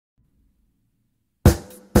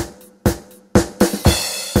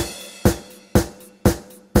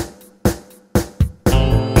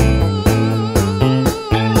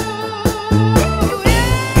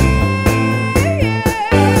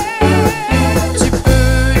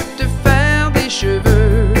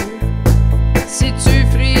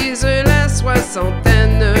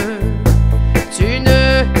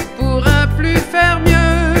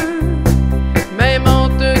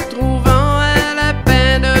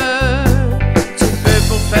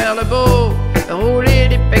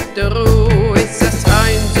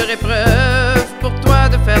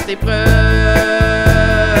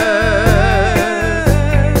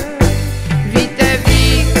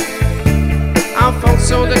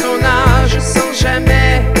fonction de ton âge, sans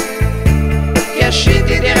jamais cacher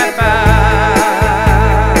tes dérapages.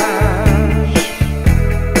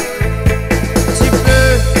 Tu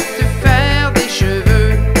peux te faire des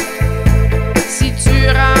cheveux si tu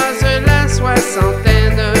rases la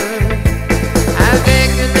soixantaine. Avec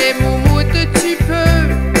les moumoutes, tu peux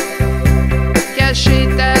cacher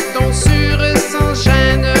ta tonsure sans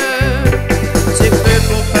gêne. Tu peux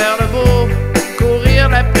pour faire le beau courir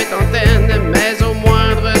la prétentaine, mais au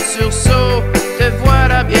moindre sursaut te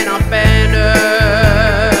voilà bien en peine.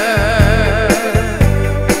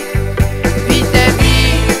 Vis ta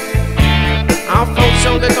vie en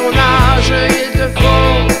fonction de ton âge, il te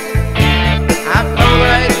faut apprendre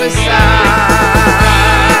à être sage.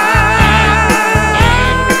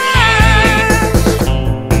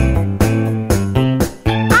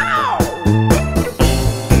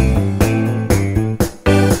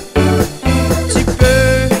 Tu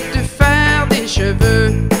peux te faire des cheveux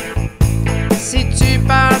si tu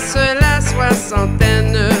passes la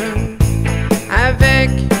soixantaine. Avec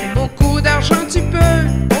beaucoup d'argent, tu peux,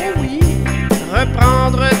 oh oui,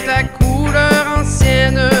 reprendre ta couleur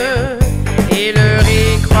ancienne et leur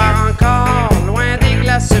y croire encore, loin des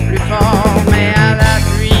glaces plus fort. Mais à la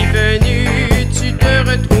pluie venue, tu te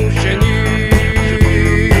retrouves genu.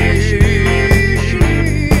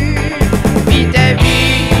 Vis ta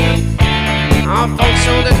vie en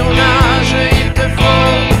fonction de ton âge, il te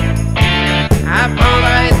faut apprendre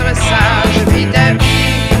à être sage. Vis ta vie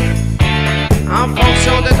en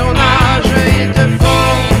fonction de ton âge, il te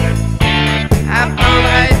faut apprendre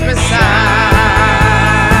à être sage.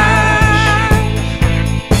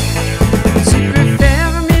 Tu peux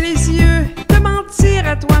fermer les yeux, te mentir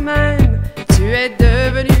à toi-même. Tu es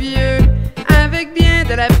devenu vieux avec bien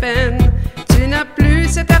de la peine. Tu n'as plus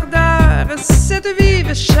cette ardeur, cette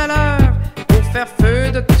vive chaleur pour faire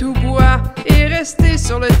feu de tout bois et rester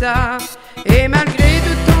sur le tas. Et malgré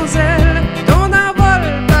tout ton zèle, ton envol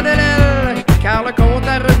bat de l'aile, car le compte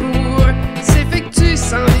à rebours s'effectue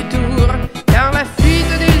sans détour, car la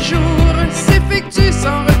fuite des jours s'effectue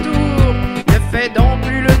sans retour. Ne fais donc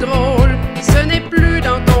plus le drôle